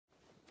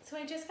So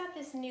I just got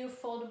this new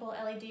foldable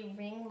LED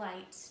ring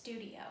light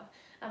studio.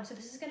 So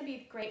this is going to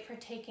be great for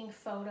taking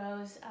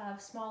photos of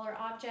smaller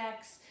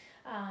objects,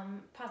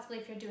 possibly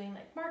if you're doing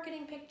like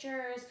marketing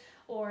pictures,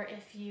 or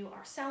if you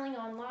are selling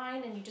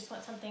online and you just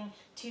want something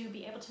to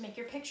be able to make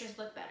your pictures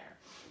look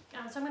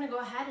better. So I'm going to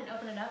go ahead and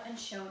open it up and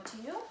show it to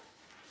you.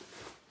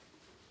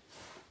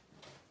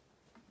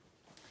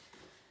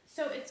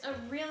 So it's a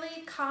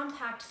really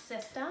compact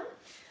system.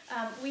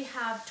 We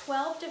have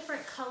 12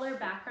 different color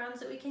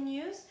backgrounds that we can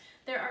use.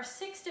 There are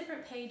 6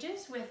 different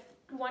pages with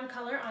one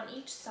color on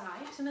each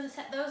side. So I'm going to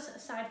set those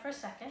aside for a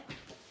second.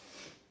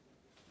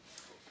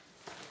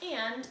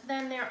 And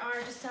then there are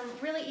just some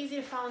really easy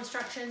to follow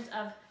instructions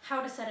of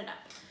how to set it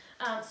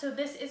up. So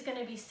this is going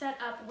to be set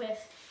up with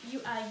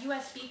a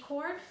USB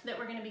cord that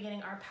we're going to be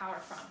getting our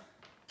power from.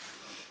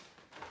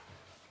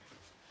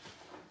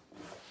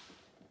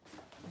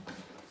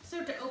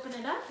 So to open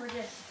it up, we're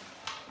just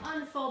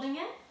unfolding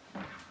it.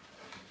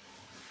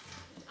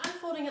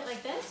 Unfolding it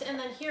like this, and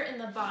then here in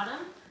the bottom,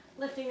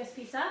 lifting this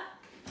piece up.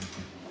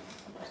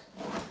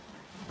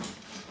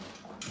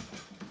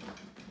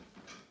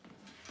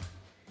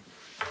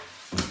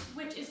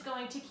 Which is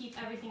going to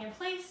keep everything in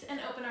place and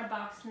open our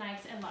box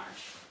nice and large.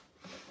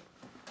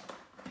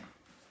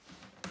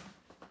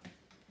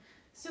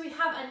 So we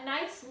have a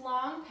nice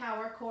long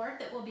power cord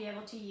that we'll be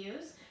able to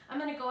use. I'm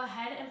going to go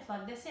ahead and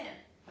plug this in.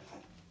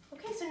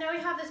 Okay, so now we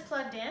have this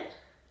plugged in,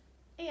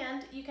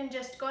 and you can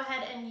just go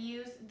ahead and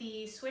use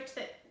the switch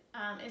that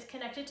is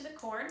connected to the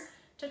cord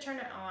to turn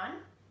it on,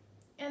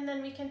 and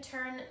then we can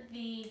turn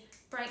the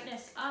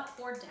brightness up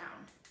or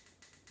down.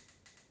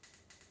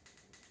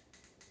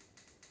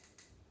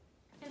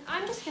 And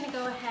I'm just going to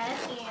go ahead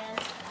and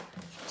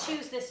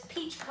choose this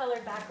peach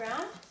colored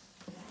background,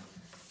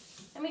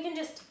 and we can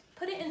just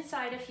put it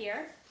inside of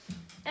here,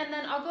 and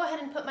then I'll go ahead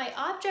and put my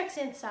objects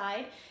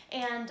inside,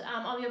 and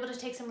I'll be able to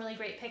take some really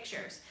great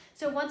pictures.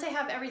 So once I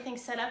have everything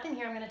set up in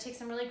here, I'm going to take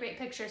some really great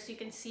pictures so you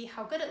can see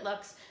how good it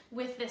looks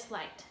with this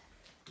light.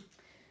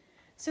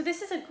 So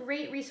this is a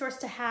great resource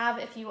to have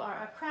if you are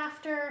a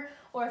crafter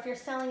or if you're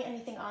selling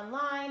anything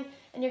online,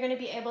 and you're going to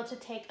be able to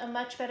take a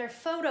much better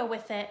photo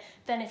with it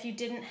than if you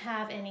didn't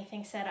have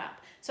anything set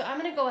up. So I'm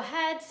going to go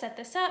ahead, set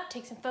this up,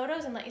 take some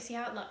photos, and let you see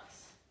how it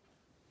looks.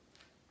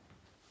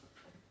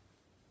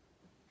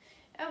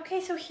 Okay,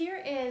 so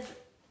here is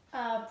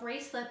a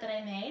bracelet that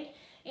I made,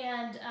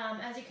 and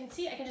as you can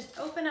see, I can just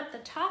open up the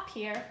top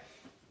here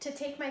to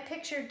take my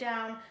picture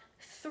down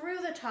through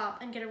the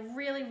top and get a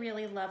really,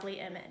 really lovely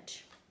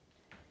image.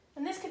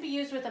 And this could be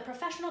used with a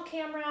professional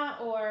camera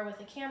or with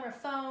a camera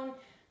phone,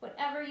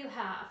 whatever you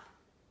have.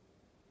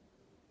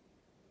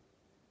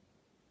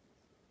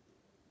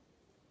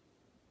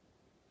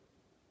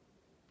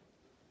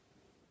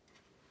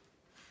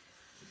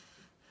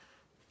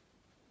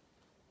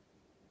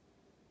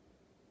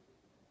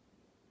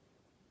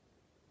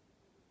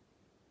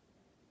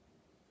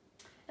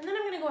 And then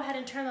I'm going to go ahead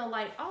and turn the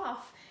light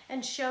off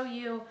and show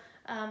you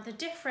the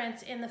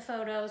difference in the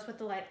photos with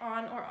the light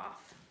on or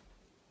off.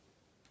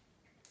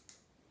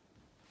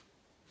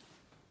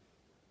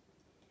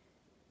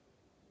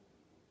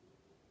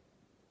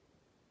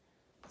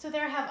 So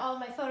there I have all of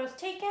my photos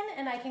taken,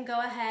 and I can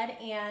go ahead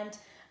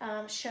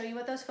and show you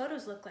what those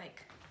photos look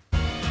like.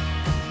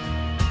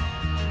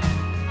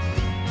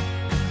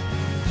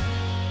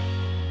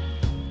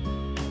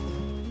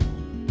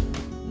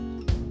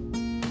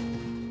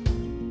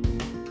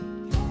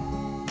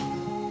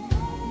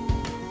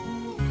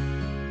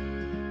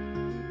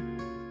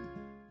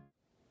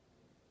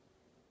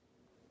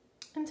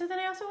 And so then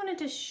I also wanted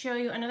to show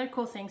you another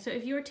cool thing. So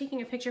if you were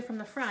taking a picture from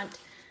the front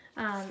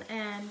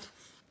and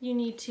you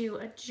need to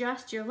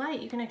adjust your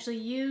light, you can actually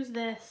use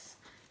this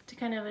to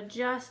kind of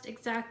adjust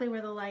exactly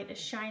where the light is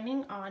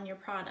shining on your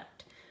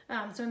product.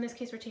 So in this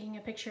case, we're taking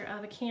a picture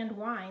of a canned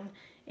wine,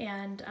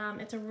 and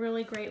it's a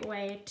really great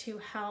way to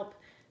help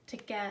to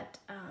get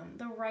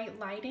the right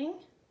lighting.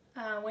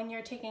 When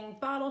you're taking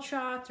bottle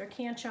shots or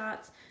can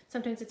shots,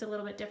 sometimes it's a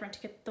little bit different to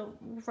get the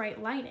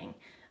right lighting.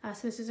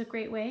 So this is a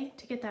great way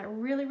to get that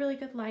really, really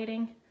good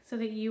lighting so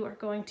that you are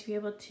going to be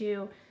able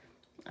to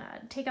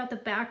take out the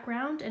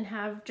background and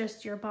have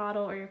just your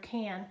bottle or your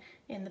can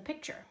in the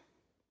picture.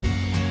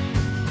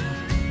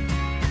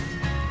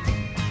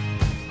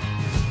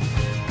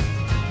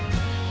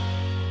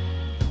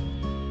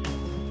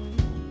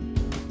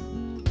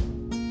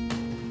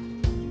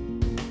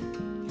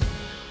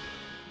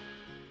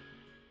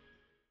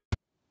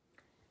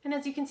 And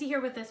as you can see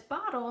here with this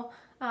bottle,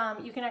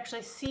 you can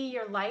actually see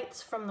your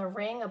lights from the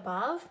ring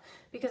above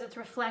because it's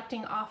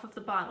reflecting off of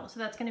the bottle. So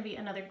that's going to be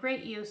another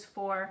great use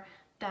for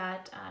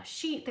that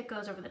sheet that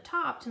goes over the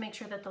top to make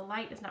sure that the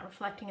light is not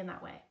reflecting in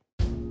that way.